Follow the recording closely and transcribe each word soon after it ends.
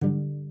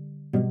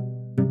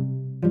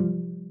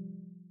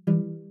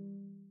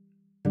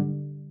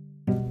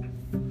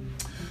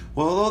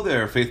Well, hello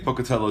there, Faith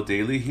Pocatello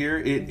Daily here.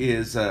 It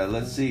is,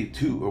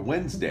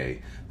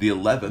 Wednesday, the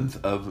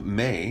 11th of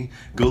May,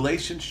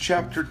 Galatians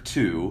chapter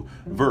 2,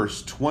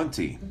 verse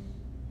 20.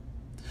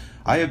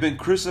 I have been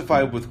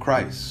crucified with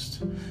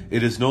Christ.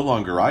 It is no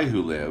longer I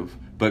who live,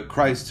 but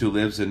Christ who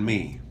lives in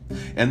me.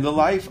 And the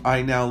life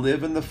I now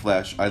live in the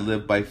flesh, I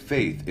live by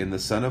faith in the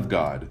Son of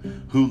God,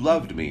 who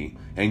loved me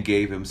and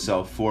gave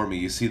himself for me.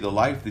 You see, the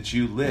life that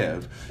you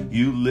live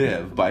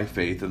by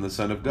faith in the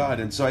Son of God.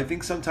 And so I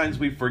think sometimes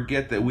we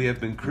forget that we have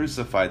been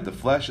crucified. The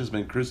flesh has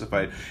been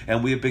crucified,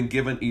 and we have been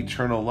given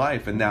eternal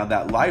life. And now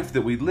that life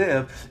that we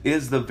live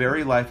is the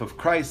very life of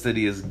Christ that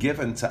he has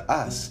given to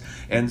us.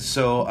 And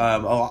so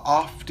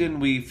often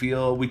we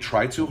feel we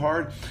try too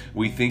hard.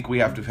 We think we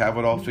have to have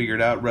it all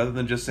figured out, rather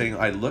than just saying,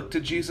 I look to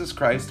Jesus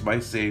Christ, my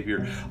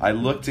Savior. I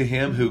look to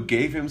him who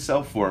gave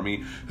himself for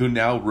me, who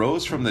now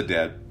rose from the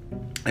dead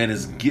and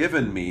has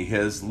given me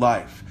his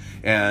life.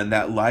 And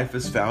that life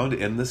is found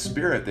in the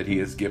Spirit that he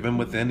has given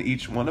within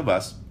each one of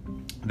us,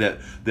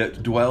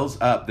 that dwells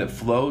up, that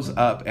flows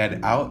up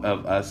and out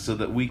of us, so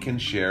that we can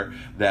share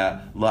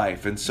that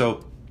life. And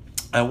so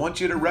I want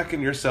you to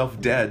reckon yourself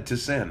dead to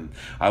sin.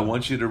 I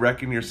want you to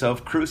reckon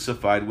yourself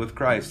crucified with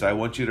Christ. I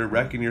want you to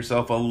reckon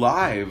yourself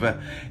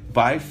alive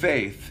by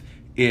faith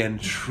in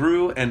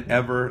true and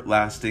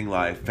everlasting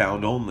life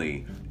found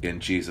only in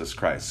Jesus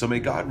Christ. So may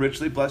God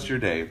richly bless your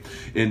day.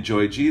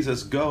 Enjoy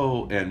Jesus.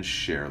 Go and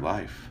share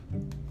life.